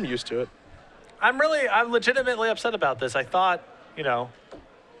 Hey, I'm used to it. I'm legitimately upset about this. I thought,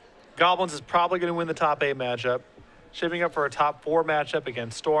 Goblins is probably going to win the top 8 matchup. Shaping up for a top 4 matchup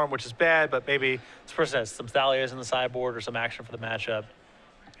against Storm, which is bad, but maybe this person has some Thalias in the sideboard or some action for the matchup.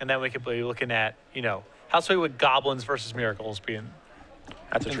 And then we could be looking at, you know, how sweet would Goblins versus Miracles be in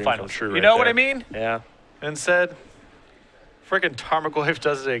That's a dream finals? come true. You right know what there. I mean? Yeah. Instead, freaking Tarmogoyf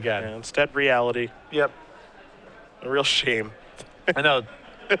does it again. Yeah. Instead, reality. Yep. A real shame. I know.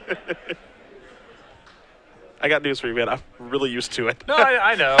 I got news for you, man. I'm really used to it. No,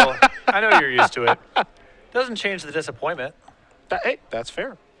 I know. I know you're used to it. Doesn't change the disappointment. Hey, that's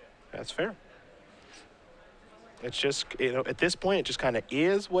fair. That's fair. It's just, you know, at this point, it just kind of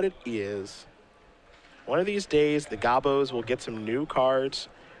is what it is. One of these days, the Gobos will get some new cards,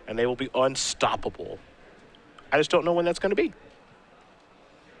 and they will be unstoppable. I just don't know when that's going to be.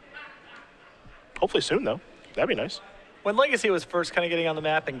 Hopefully soon, though. That'd be nice. When Legacy was first kind of getting on the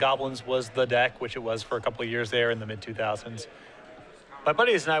map and Goblins was the deck, which it was for a couple of years there in the mid-2000s, my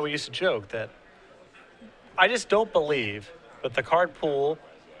buddies and I, we used to joke that I just don't believe that the card pool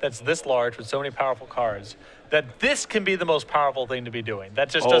that's this large with so many powerful cards, that this can be the most powerful thing to be doing. That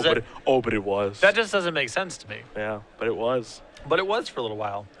just doesn't. But it was. That just doesn't make sense to me. Yeah, but it was. But it was for a little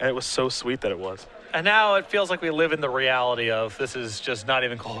while. And it was so sweet that it was. And now it feels like we live in the reality of this is just not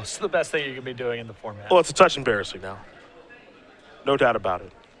even close to the best thing you can be doing in the format. Well, it's a touch embarrassing now. No doubt about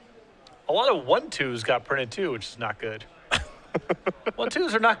it. A lot of 1/2s got printed too, which is not good.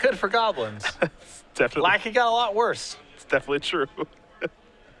 1/2s are not good for Goblins. Definitely. Lackey got a lot worse. It's definitely true.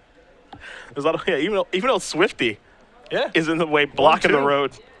 There's a lot of, yeah, even though Swifty is in the way blocking the 1/2.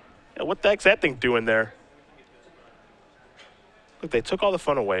 road. Yeah, what the heck's that thing doing there? Look, they took all the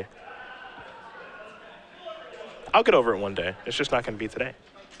fun away. I'll get over it one day. It's just not going to be today.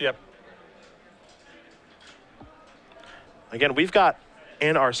 Yep. Again, we've got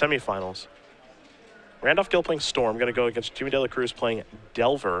in our semifinals, Randolph Gill playing Storm, going to go against Jimmy De La Cruz playing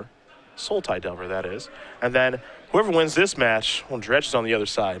Delver, Soul Tie Delver, that is. And then whoever wins this match, well, Dredge is on the other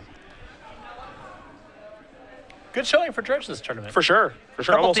side. Good showing for Dredge this tournament. For sure. For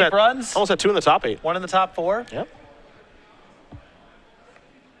sure. Couple deep runs. Almost had 2 in the top 8. 1 in the top 4. Yep.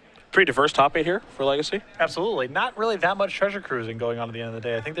 Pretty diverse top 8 here for Legacy. Absolutely. Not really that much treasure cruising going on at the end of the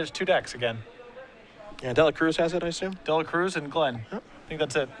day. I think there's 2 decks again. Yeah, De La Cruz has it, I assume. De La Cruz and Glenn. Yep. I think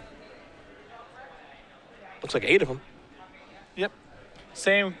that's it. Looks like 8 of them. Yep.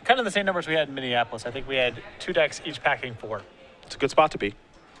 Same, kind of the same numbers we had in Minneapolis. I think we had 2 decks, each packing 4. It's a good spot to be.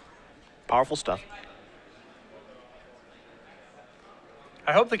 Powerful stuff.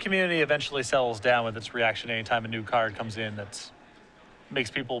 I hope the community eventually settles down with its reaction anytime a new card comes in that makes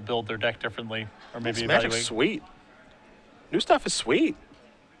people build their deck differently or maybe This Magic's sweet. New stuff is sweet.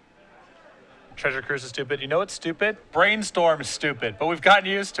 Treasure Cruise is stupid. You know what's stupid? Brainstorm is stupid, but we've gotten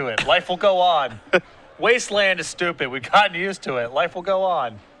used to it. Life will go on. Wasteland is stupid. We've gotten used to it. Life will go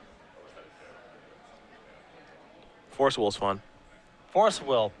on. Force Will's fun. Force of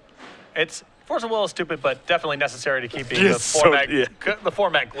Will. Force of Will is stupid, but definitely necessary to keeping Yes, the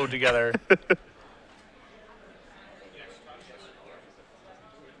format glued together.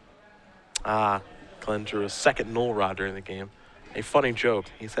 Glenn drew a second null rod during the game. A funny joke.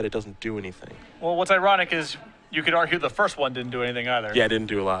 He said it doesn't do anything. Well, what's ironic is you could argue the first one didn't do anything either. Yeah, it didn't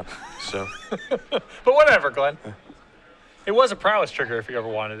do a lot. So But whatever, Glenn. It was a prowess trigger if you ever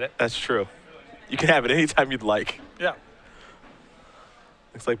wanted it. that's true. You can have it anytime you'd like. Yeah.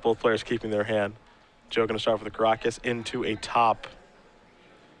 Looks like both players keeping their hand. Joe going to start with the Caracas into a top.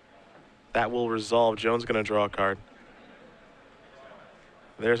 That will resolve. Jones going to draw a card.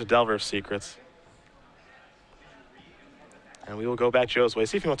 There's a Delver of Secrets. And we will go back Joe's way.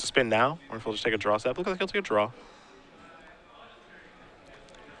 See if he wants to spin now, or if he'll just take a draw step. Looks like he'll take a draw.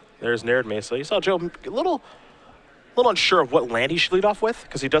 There's Nared Mesa. You saw Joe a little unsure of what land he should lead off with,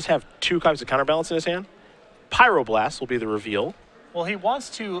 because he does have 2 copies of Counterbalance in his hand. Pyroblast will be the reveal. Well, he wants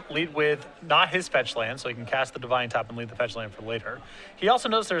to lead with not his fetch land, so he can cast the Divine Top and lead the fetch land for later. He also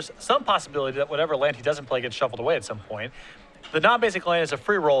knows there's some possibility that whatever land he doesn't play gets shuffled away at some point. The non-basic land is a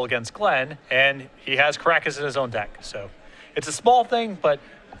free roll against Glenn, and he has Caracas in his own deck. So it's a small thing, but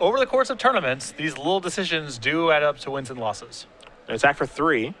over the course of tournaments, these little decisions do add up to wins and losses. An attack for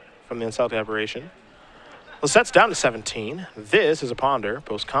 3 from the Insulted Aberration. Lossett's down to 17. This is a Ponder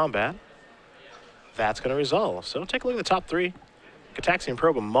post-combat. That's going to resolve. So take a look at the top 3. Gataxian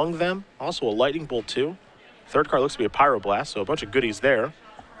Probe among them. Also a Lightning Bolt too. Third card looks to be a Pyroblast, so a bunch of goodies there.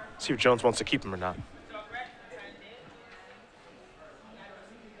 See if Jones wants to keep him or not.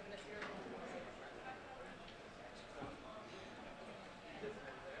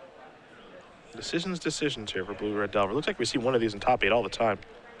 Decisions here for Blue Red Delver. Looks like we see one of these in top 8 all the time.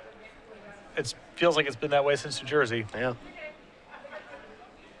 It feels like it's been that way since New Jersey. Yeah.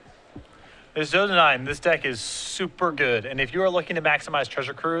 There's 0 to 9. This deck is super good. And if you are looking to maximize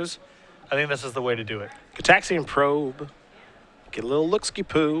Treasure Cruise, I think this is the way to do it. Gataxian Probe. Get a little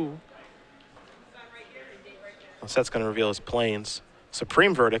looksky-poo. Lossett's going to reveal his planes.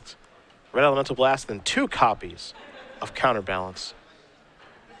 Supreme Verdict. Red Elemental Blast, then 2 copies of Counterbalance.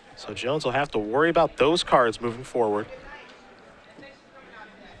 So Jones will have to worry about those cards moving forward.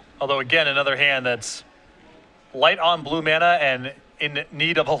 Although, again, another hand that's light on blue mana and in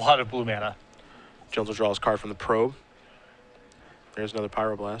need of a lot of blue mana. Jones will draw his card from the Probe. There's another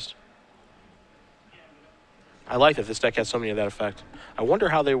Pyroblast. I like that this deck has so many of that effect. I wonder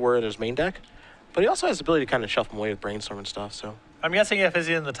how they were in his main deck, but he also has the ability to kind of shuffle them away with Brainstorm and stuff, so. I'm guessing if he's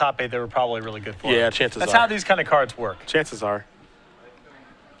in the top 8, they were probably really good for him. Yeah, chances That's are. how these kind of cards work. Chances are.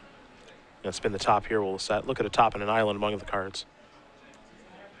 Gonna spin the top here, we'll set. Look at a top and an island among the cards.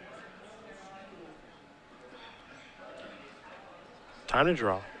 Time to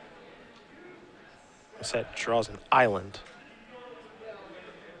draw. Lossett draws an island.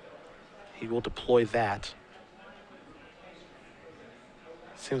 He will deploy that.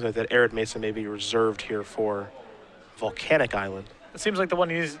 Seems like that Arid Mesa may be reserved here for Volcanic Island. It seems like the one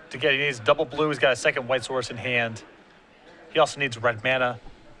he needs to get. He needs double blue. He's got a second white source in hand. He also needs red mana.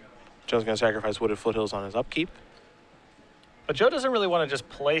 Joe's going to sacrifice Wooded Foothills on his upkeep. But Joe doesn't really want to just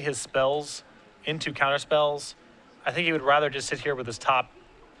play his spells into counter spells. I think he would rather just sit here with his top,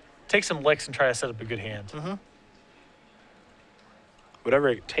 take some licks, and try to set up a good hand. Mm-hmm. Whatever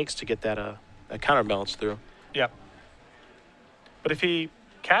it takes to get that counterbalance through. Yeah. But if he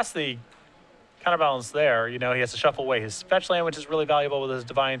casts the counterbalance there, you know, he has to shuffle away his fetch land, which is really valuable with his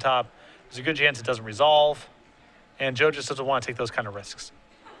Divine Top. There's a good chance it doesn't resolve. And Joe just doesn't want to take those kind of risks.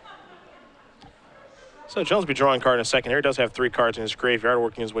 So Jones will be drawing a card in a second here. He does have 3 cards in his graveyard,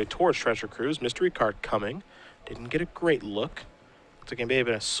 working his way towards Treasure Cruise. Mystery card coming. Didn't get a great look. Looks like he may have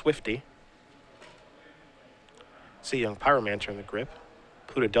been a Swifty. See Young Pyromancer in the grip.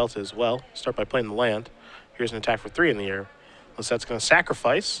 Pluto Delta as well. Start by playing the land. Here's an attack for 3 in the air. Lossett's going to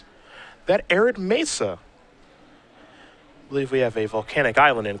sacrifice that Arid Mesa. I believe we have a Volcanic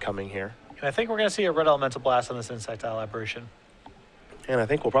Island incoming here. And I think we're going to see a red elemental blast on this Insectile Aberration. And I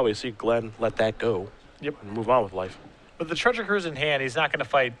think we'll probably see Glenn let that go. Yep. And move on with life. With the Treasure Cruise in hand, he's not going to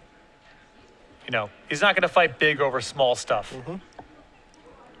fight, you know, he's not going to fight big over small stuff. Mm-hmm.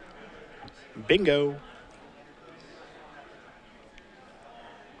 Bingo.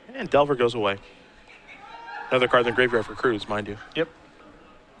 And Delver goes away. Another card in the graveyard for Cruise, mind you. Yep.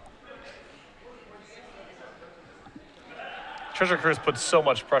 Treasure Cruise puts so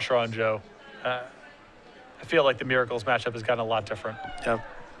much pressure on Joe. I feel like the Miracles matchup has gotten a lot different. Yeah.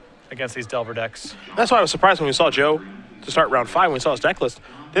 Against these Delver decks. That's why I was surprised when we saw Joe to start round 5 when we saw his deck list.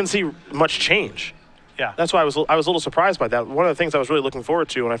 Didn't see much change. Yeah. That's why I was a little surprised by that. One of the things I was really looking forward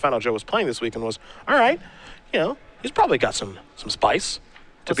to when I found out Joe was playing this weekend was, all right, you know, he's probably got some spice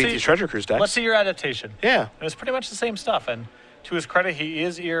to beat these Treasure Cruise decks. Let's see your adaptation. Yeah. And it's pretty much the same stuff. And to his credit, he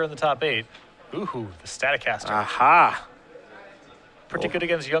is here in the top 8. Ooh, the Staticaster. Aha. Pretty good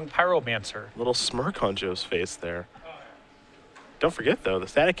against Young Pyromancer. Little smirk on Joe's face there. Don't forget, though, the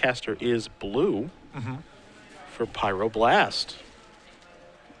Staticaster is blue for Pyroblast.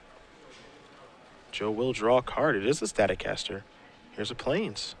 Joe will draw a card. It is the Staticaster. Here's a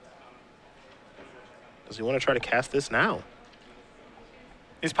Plains. Does he want to try to cast this now?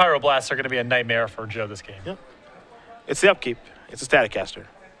 These Pyroblasts are going to be a nightmare for Joe this game. Yep. It's the upkeep. It's a Staticaster.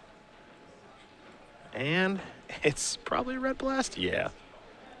 And it's probably a Red Blast? Yeah.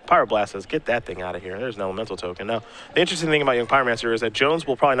 Pyroblast says, get that thing out of here. There's an elemental token. Now, the interesting thing about Young Pyromancer is that Jones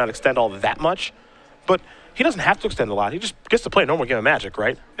will probably not extend all that much, but he doesn't have to extend a lot. He just gets to play a normal game of Magic,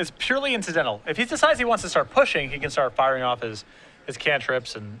 right? It's purely incidental. If he decides he wants to start pushing, he can start firing off his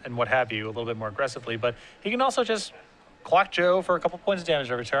cantrips and what have you a little bit more aggressively, but he can also just clock Joe for a couple points of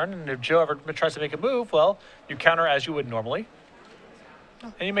damage every turn, and if Joe ever tries to make a move, well, you counter as you would normally,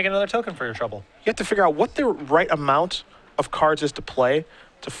 and you make another token for your trouble. You have to figure out what the right amount of cards is to play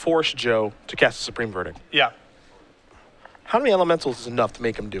to force Joe to cast a Supreme Verdict. Yeah. How many elementals is enough to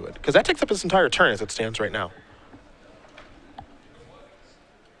make him do it? Because that takes up his entire turn as it stands right now.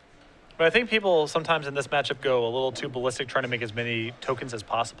 But I think people sometimes in this matchup go a little too ballistic trying to make as many tokens as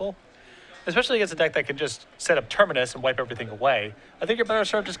possible, especially against a deck that can just set up Terminus and wipe everything away. I think you're better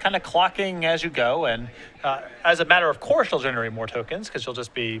served just kind of clocking as you go, and as a matter of course, you'll generate more tokens because you'll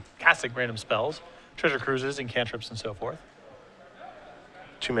just be casting random spells, Treasure Cruises and cantrips and so forth.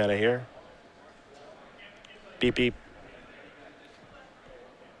 2 mana here. Beep, beep.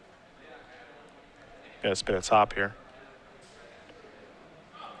 Gonna spin a top here.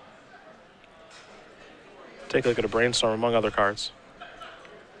 Take a look at a Brainstorm among other cards.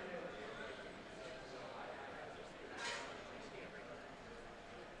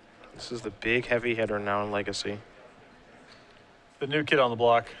 This is the big heavy hitter now in Legacy. The new kid on the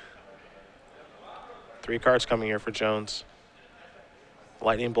block. 3 cards coming here for Jones.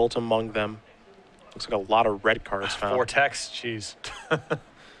 Lightning Bolt among them. Looks like a lot of red cards found. Vortex, jeez.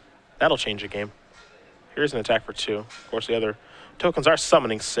 That'll change a game. Here's an attack for 2. Of course, the other tokens are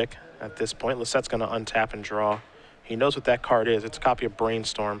summoning sick at this point. Lossett's going to untap and draw. He knows what that card is. It's a copy of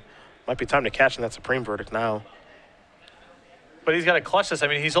Brainstorm. Might be time to catch in that Supreme Verdict now. But he's got to clutch this. I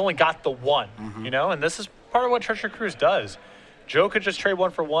mean, he's only got the one, you know, and this is part of what Treasure Cruise does. Joe could just trade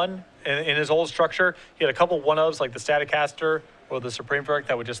 1 for 1 in his old structure. He had a couple 1-ofs like the Staticaster or the Supreme Verdict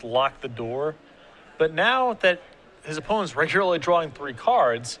that would just lock the door. But now that his opponent's regularly drawing 3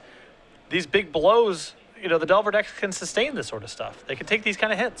 cards, these big blows, you know, the Delver decks can sustain this sort of stuff. They can take these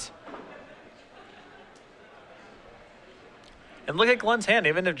kind of hits. And look at Glenn's hand.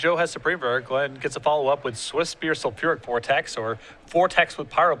 Even if Joe has Supreme Verdict, Glenn gets a follow-up with Swift Spear Sulfuric Vortex or Vortex with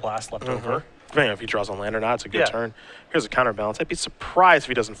Pyroblast left over. Depending on if he draws on land or not, it's a good turn. Here's a counterbalance. I'd be surprised if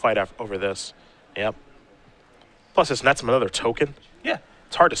he doesn't fight over this. Yep. Plus, this nets him another token. Yeah.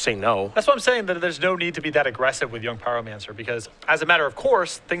 It's hard to say no. That's what I'm saying, that there's no need to be that aggressive with Young Pyromancer because, as a matter of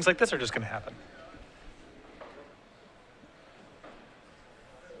course, things like this are just going to happen.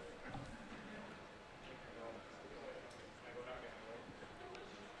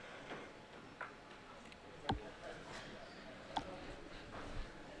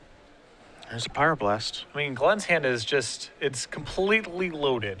 There's a Pyroblast. I mean, Glenn's hand is just, it's completely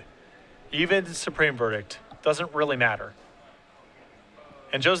loaded. Even Supreme Verdict doesn't really matter.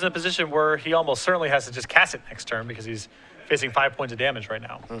 And Joe's in a position where he almost certainly has to just cast it next turn because he's facing 5 points of damage right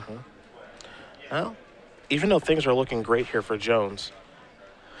now. Well, even though things are looking great here for Jones,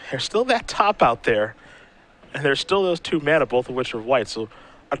 there's still that top out there. And there's still those 2 mana, both of which are white. So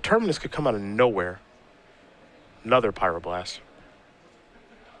a Terminus could come out of nowhere. Another Pyroblast.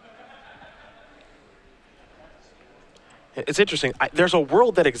 It's interesting. There's a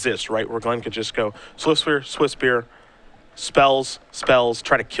world that exists, right, where Glenn could just go Swift Spear, spells,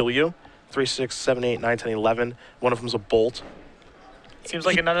 try to kill you. 3, 6, 7, 8, 9, 10, 11. One of them's a bolt. Seems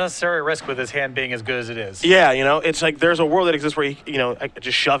like an unnecessary risk with his hand being as good as it is. Yeah, you know, it's like there's a world that exists where, you know, I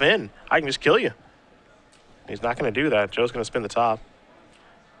just shove in. I can just kill you. He's not going to do that. Joe's going to spin the top.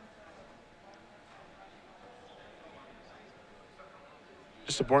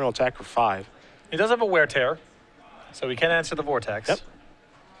 Just a boring attack for 5. He does have a Wear Tear, so he can answer the Vortex. Yep.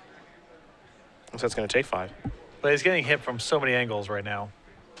 So that's going to take 5. But he's getting hit from so many angles right now.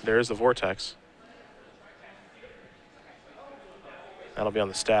 There is the Vortex. That'll be on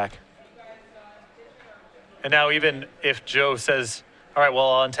the stack. And now even if Joe says, all right, well,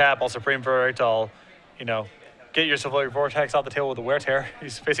 I'll untap, I'll Supreme Verdict, I'll, you know, get your Sulfuric Vortex off the table with a Wear Tear,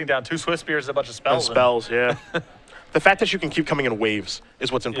 he's facing down 2 Swift Spears and a bunch of spells. And spells, yeah. The fact that you can keep coming in waves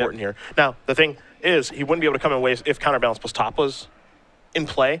is what's important here. Now, the thing is, he wouldn't be able to come in waves if Counterbalance plus top was in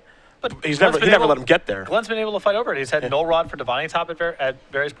play. But he never let him get there. Glenn's been able to fight over it. He's had Null Rod for divining top at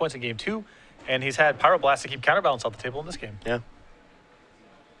various points in game 2, and he's had Pyroblast to keep Counterbalance off the table in this game. Yeah.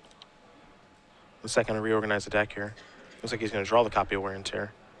 The second to reorganize the deck here. Looks like he's going to draw the copy of Wear and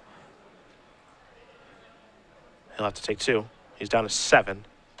Tear. He'll have to take 2. He's down to 7.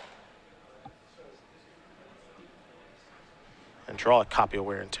 And draw a copy of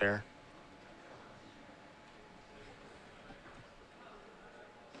Wear and Tear.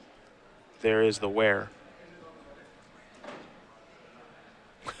 There is the Wear.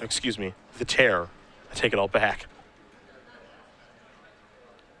 Excuse me, the Tear. I take it all back.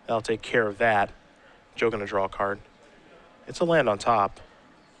 I'll take care of that. Joe gonna draw a card. It's a land on top.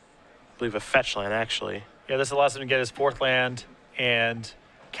 I believe a fetch land, actually. Yeah, this allows him to get his 4th land and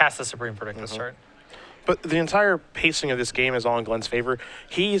cast the Supreme Verdict this turn. But the entire pacing of this game is all in Glenn's favor.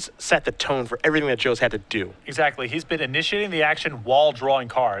 He's set the tone for everything that Joe's had to do. Exactly. He's been initiating the action while drawing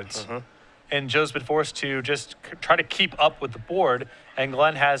cards. And Joe's been forced to just try to keep up with the board, and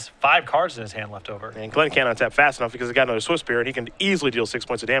Glenn has 5 cards in his hand left over. And Glenn can't untap fast enough because he's got another Swift Spear, and he can easily deal 6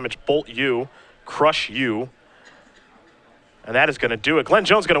 points of damage, bolt you, crush you. And that is going to do it. Glenn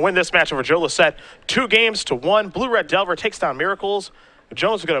Jones is going to win this match over Joe Lossett. 2-1. Blue-Red Delver takes down Miracles.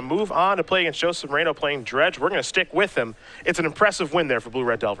 Jones is going to move on to play against Joseph Moreno playing Dredge. We're going to stick with him. It's an impressive win there for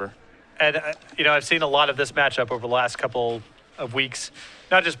Blue-Red Delver. And, you know, I've seen a lot of this matchup over the last couple of weeks.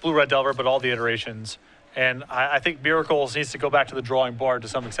 Not just Blue-Red Delver, but all the iterations. And I think Miracles needs to go back to the drawing board to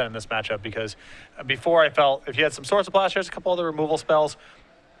some extent in this matchup because before I felt if you had some Swords of Plowshares, a couple other removal spells,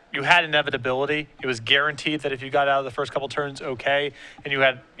 you had inevitability. It was guaranteed that if you got out of the first couple turns okay, and you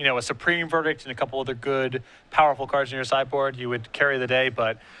had, a Supreme Verdict and a couple other good, powerful cards in your sideboard, you would carry the day.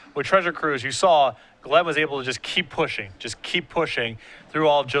 But with Treasure Cruise, you saw Glenn was able to just keep pushing through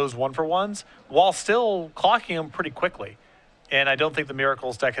all of Joe's 1-for-1s while still clocking them pretty quickly. And I don't think the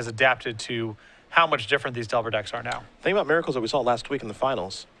Miracles deck has adapted to how much different these Delver decks are now. Think about Miracles that we saw last week in the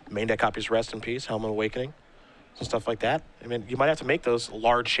finals. Main deck copies Rest in Peace, Helm of Awakening, some stuff like that. I mean, you might have to make those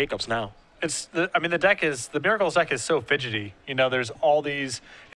large shakeups now. The Miracles deck is so fidgety. There's all these